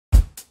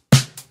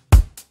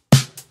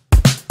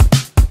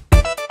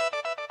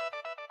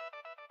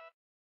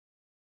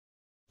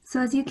So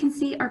as you can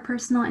see, our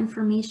personal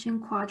information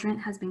quadrant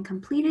has been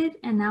completed,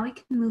 and now we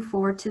can move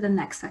forward to the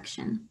next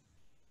section.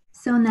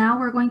 So now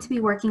we're going to be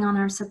working on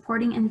our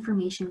supporting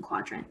information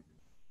quadrant.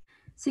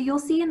 So you'll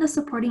see in the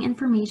supporting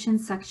information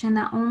section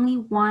that only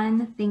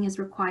one thing is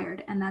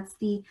required, and that's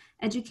the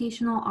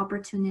Educational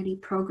Opportunity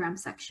Program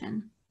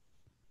section.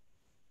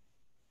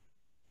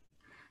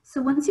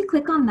 So once you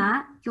click on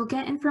that, you'll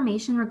get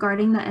information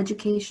regarding the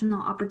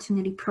Educational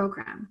Opportunity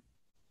Program.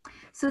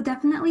 So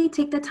definitely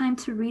take the time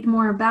to read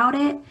more about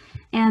it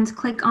and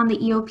click on the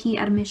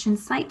EOP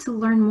admissions site to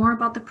learn more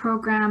about the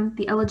program,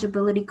 the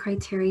eligibility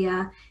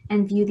criteria,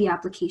 and view the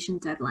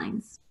application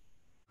deadlines.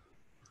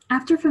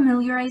 After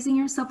familiarizing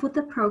yourself with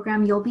the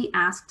program, you'll be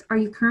asked, are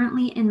you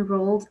currently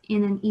enrolled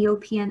in an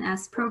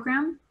EOP&S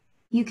program?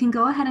 You can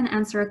go ahead and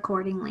answer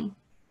accordingly.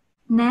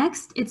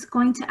 Next, it's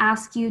going to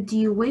ask you, do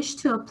you wish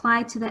to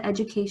apply to the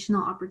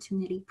Educational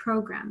Opportunity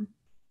Program?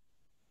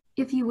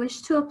 If you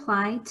wish to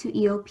apply to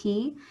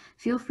EOP,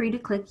 feel free to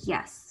click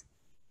yes.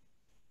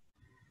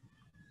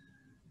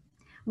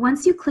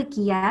 Once you click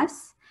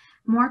yes,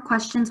 more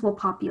questions will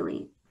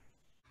populate.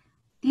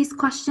 These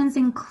questions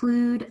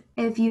include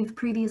if you've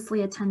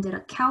previously attended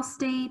a Cal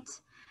State,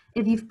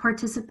 if you've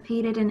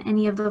participated in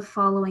any of the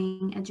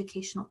following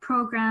educational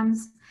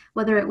programs,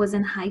 whether it was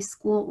in high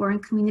school or in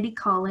community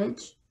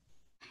college.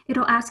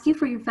 It'll ask you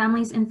for your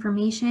family's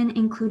information,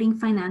 including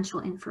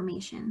financial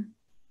information.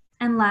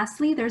 And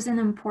lastly, there's an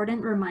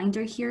important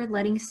reminder here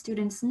letting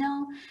students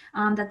know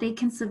that they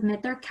can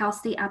submit their Cal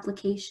State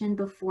application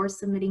before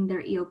submitting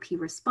their EOP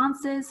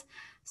responses,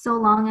 so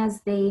long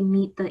as they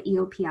meet the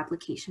EOP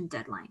application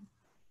deadline.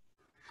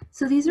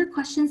 So these are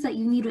questions that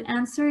you need to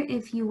answer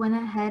if you went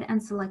ahead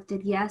and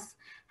selected yes.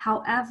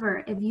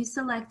 However, if you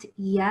select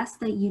yes,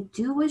 that you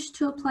do wish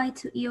to apply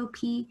to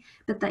EOP,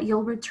 but that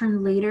you'll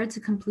return later to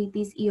complete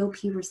these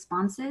EOP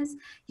responses,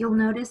 you'll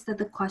notice that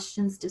the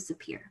questions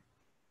disappear.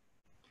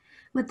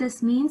 What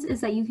this means is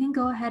that you can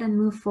go ahead and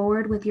move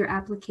forward with your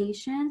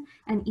application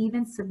and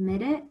even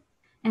submit it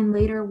and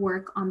later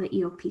work on the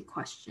EOP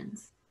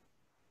questions.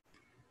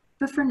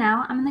 But for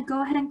now, I'm going to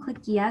go ahead and click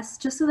yes,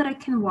 just so that I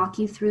can walk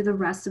you through the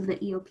rest of the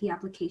EOP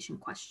application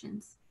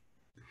questions.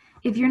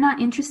 If you're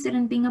not interested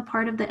in being a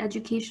part of the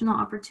Educational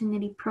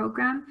Opportunity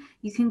Program,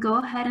 you can go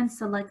ahead and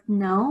select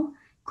no,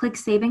 click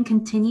save and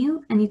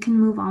continue, and you can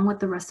move on with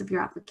the rest of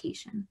your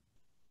application.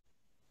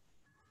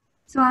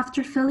 So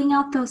after filling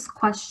out those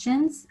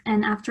questions,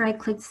 and after I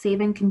click save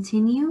and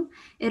continue,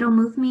 it'll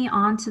move me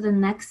on to the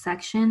next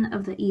section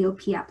of the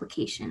EOP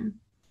application.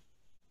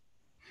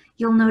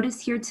 You'll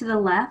notice here to the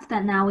left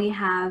that now we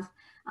have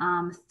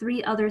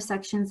 3 other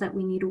sections that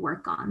we need to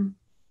work on.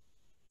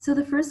 So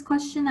the first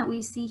question that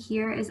we see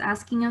here is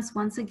asking us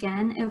once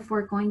again if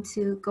we're going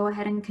to go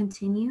ahead and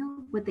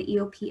continue with the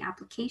EOP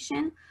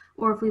application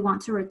or if we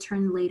want to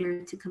return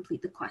later to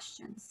complete the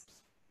questions.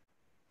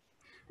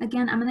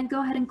 Again, I'm going to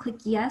go ahead and click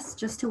yes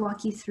just to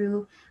walk you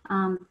through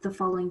the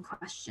following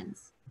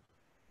questions.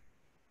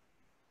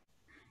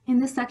 In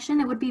this section,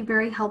 it would be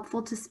very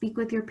helpful to speak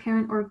with your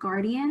parent or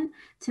guardian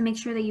to make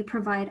sure that you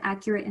provide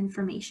accurate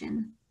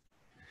information.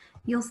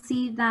 You'll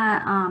see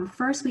that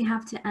first we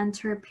have to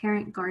enter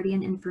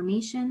parent-guardian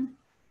information.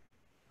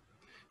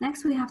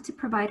 Next, we have to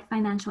provide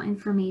financial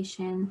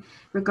information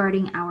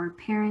regarding our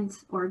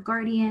parents or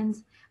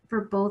guardians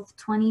for both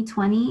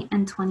 2020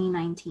 and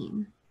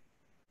 2019.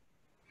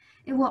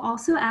 It will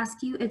also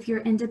ask you if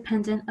you're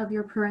independent of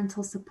your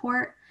parental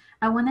support.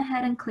 I went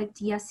ahead and clicked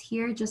yes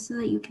here just so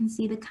that you can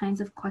see the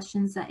kinds of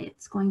questions that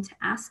it's going to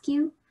ask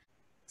you.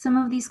 Some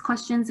of these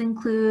questions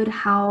include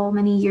how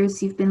many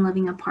years you've been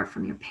living apart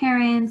from your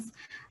parents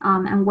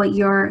and what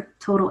your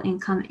total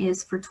income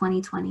is for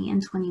 2020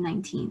 and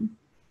 2019.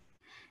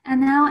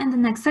 And now in the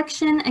next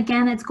section,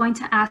 again, it's going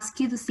to ask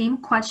you the same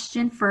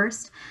question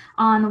first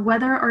on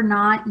whether or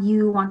not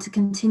you want to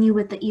continue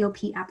with the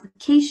EOP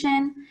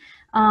application.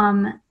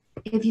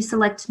 If you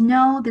select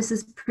no, this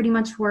is pretty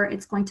much where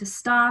it's going to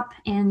stop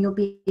and you'll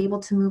be able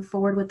to move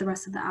forward with the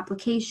rest of the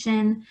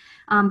application.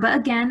 But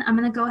again, I'm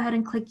going to go ahead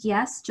and click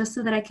yes, just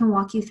so that I can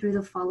walk you through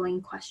the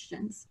following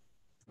questions.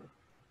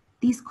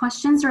 These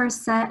questions are a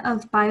set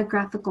of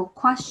biographical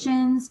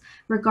questions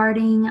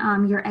regarding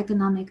your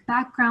economic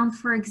background,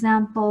 for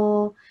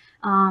example,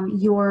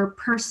 your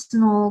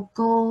personal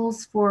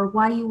goals for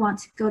why you want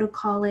to go to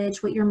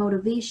college, what your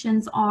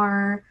motivations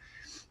are,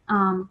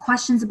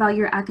 questions about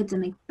your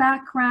academic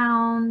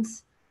background,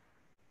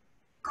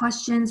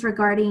 questions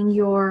regarding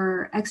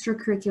your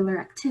extracurricular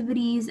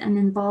activities and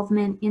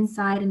involvement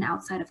inside and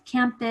outside of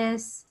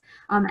campus,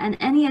 and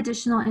any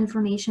additional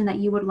information that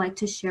you would like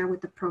to share with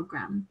the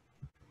program.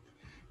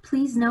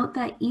 Please note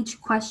that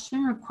each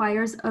question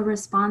requires a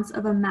response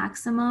of a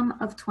maximum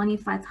of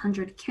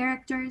 2,500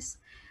 characters,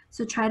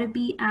 so try to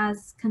be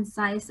as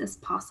concise as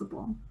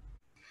possible.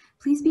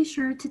 Please be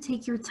sure to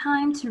take your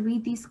time to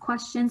read these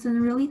questions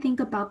and really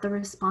think about the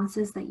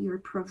responses that you're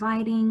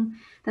providing,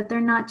 that they're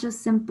not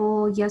just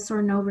simple yes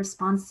or no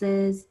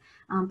responses,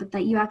 but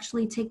that you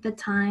actually take the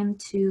time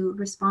to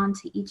respond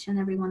to each and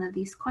every one of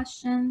these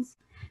questions.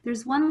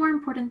 There's one more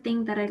important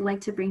thing that I'd like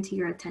to bring to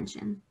your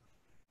attention.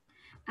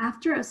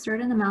 After a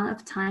certain amount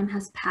of time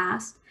has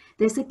passed,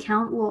 this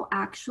account will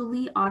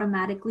actually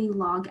automatically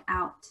log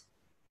out.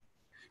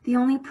 The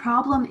only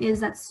problem is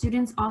that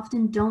students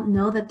often don't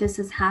know that this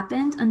has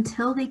happened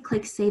until they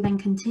click Save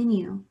and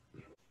Continue.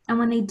 And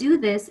when they do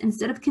this,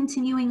 instead of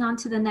continuing on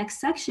to the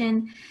next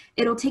section,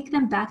 it'll take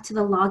them back to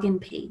the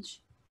login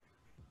page.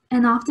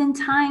 And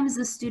oftentimes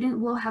the student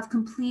will have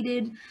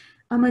completed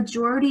a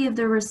majority of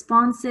their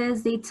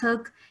responses. They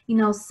took,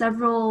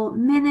 several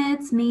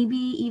minutes, maybe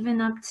even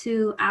up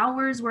to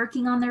hours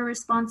working on their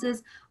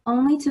responses,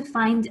 only to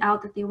find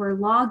out that they were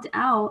logged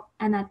out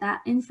and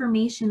that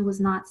information was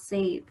not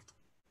saved.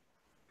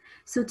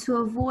 So to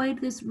avoid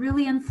this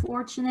really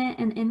unfortunate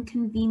and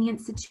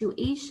inconvenient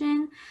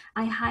situation,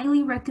 I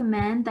highly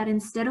recommend that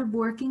instead of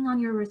working on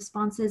your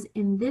responses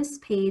in this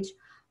page,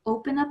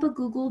 open up a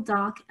Google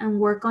Doc and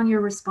work on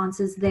your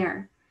responses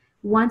there.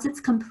 Once it's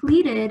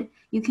completed,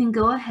 you can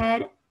go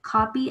ahead,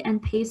 copy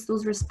and paste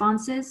those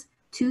responses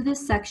to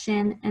this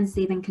section and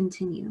save and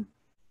continue.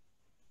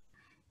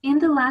 In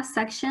the last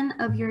section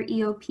of your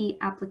EOP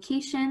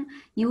application,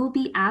 you will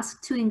be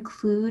asked to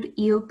include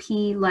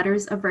EOP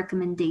letters of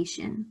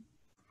recommendation.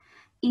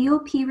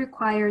 EOP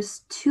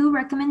requires 2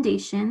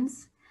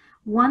 recommendations.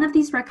 One of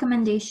these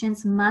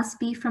recommendations must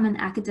be from an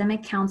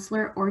academic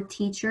counselor or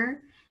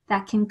teacher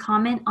that can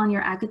comment on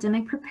your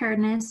academic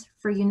preparedness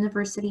for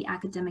university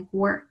academic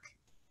work.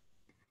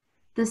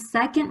 The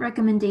second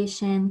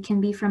recommendation can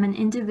be from an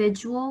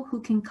individual who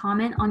can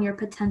comment on your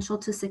potential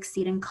to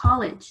succeed in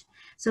college.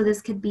 So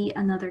this could be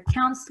another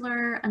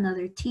counselor,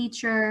 another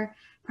teacher,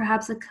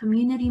 perhaps a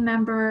community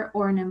member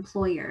or an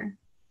employer.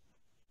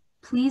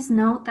 Please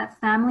note that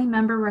family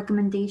member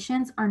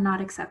recommendations are not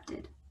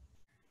accepted.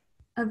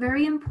 A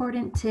very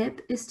important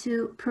tip is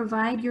to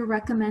provide your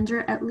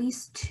recommender at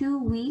least 2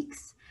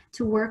 weeks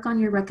to work on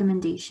your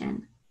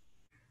recommendation.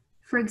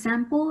 For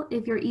example,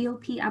 if your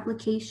EOP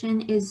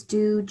application is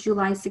due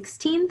July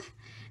 16th,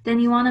 then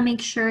you want to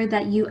make sure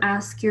that you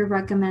ask your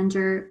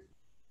recommender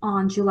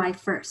on July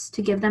 1st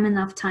to give them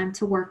enough time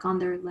to work on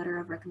their letter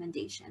of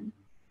recommendation.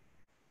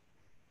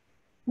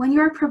 When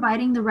you are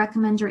providing the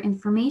recommender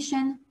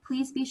information,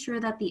 please be sure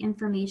that the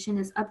information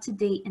is up to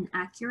date and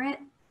accurate.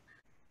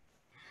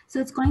 So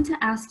it's going to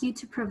ask you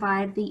to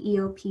provide the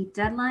EOP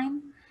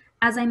deadline.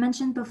 As I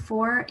mentioned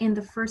before, in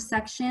the first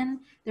section,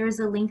 there is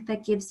a link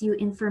that gives you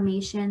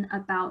information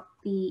about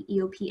the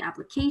EOP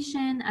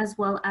application as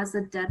well as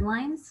the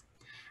deadlines.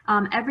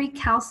 Every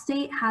Cal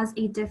State has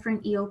a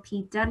different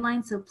EOP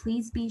deadline, so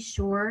please be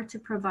sure to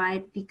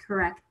provide the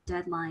correct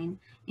deadline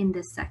in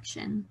this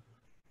section.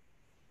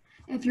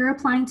 If you're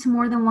applying to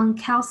more than one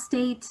Cal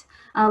State,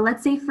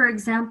 let's say, for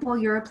example,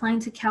 you're applying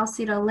to Cal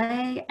State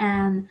LA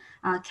and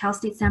Cal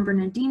State San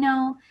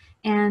Bernardino,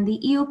 and the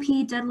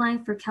EOP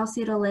deadline for Cal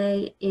State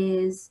LA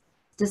is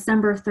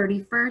December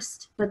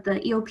 31st, but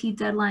the EOP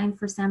deadline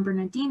for San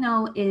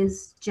Bernardino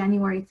is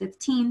January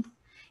 15th.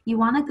 You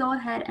want to go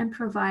ahead and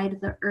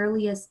provide the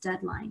earliest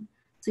deadline.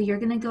 So you're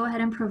going to go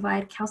ahead and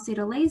provide Cal State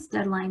LA's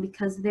deadline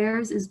because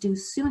theirs is due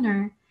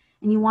sooner,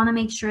 and you want to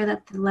make sure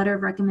that the letter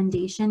of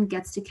recommendation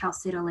gets to Cal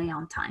State LA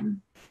on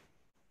time.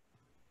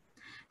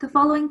 The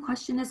following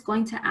question is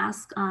going to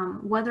ask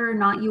whether or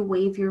not you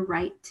waive your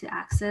right to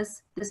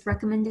access this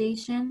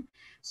recommendation.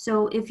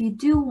 So if you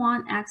do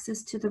want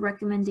access to the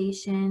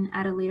recommendation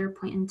at a later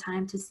point in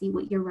time to see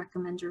what your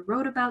recommender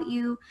wrote about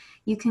you,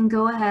 you can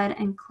go ahead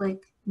and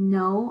click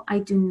no, I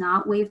do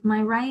not waive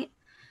my right.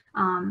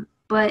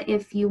 But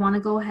if you want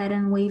to go ahead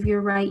and waive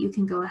your right, you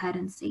can go ahead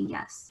and say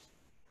yes.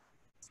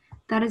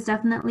 That is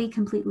definitely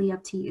completely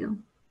up to you.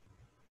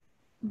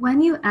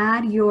 When you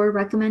add your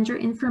recommender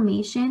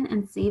information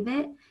and save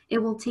it, it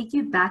will take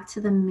you back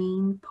to the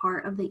main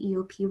part of the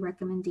EOP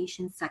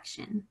recommendation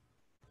section.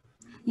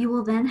 You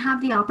will then have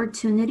the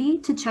opportunity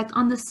to check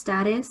on the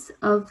status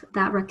of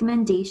that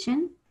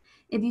recommendation.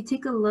 If you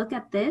take a look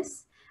at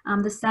this,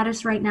 the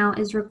status right now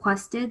is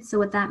requested. So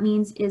what that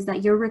means is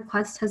that your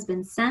request has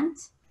been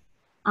sent.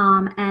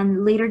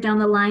 And later down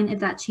the line, if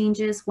that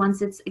changes,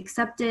 once it's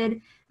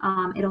accepted,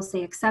 it'll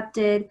say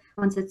accepted.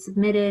 Once it's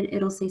submitted,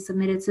 it'll say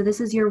submitted. So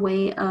this is your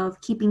way of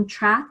keeping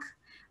track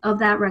of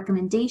that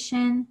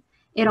recommendation.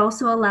 It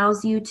also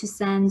allows you to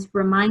send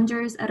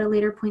reminders at a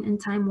later point in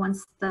time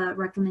once the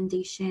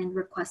recommendation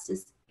request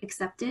is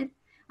accepted.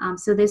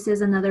 So this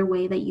is another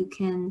way that you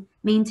can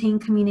maintain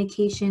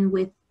communication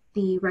with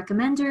the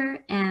recommender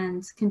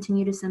and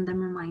continue to send them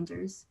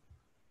reminders.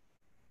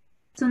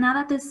 So now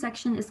that this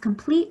section is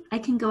complete, I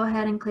can go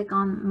ahead and click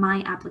on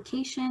My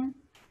Application.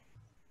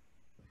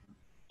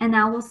 And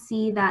now we'll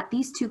see that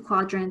these 2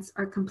 quadrants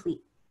are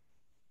complete.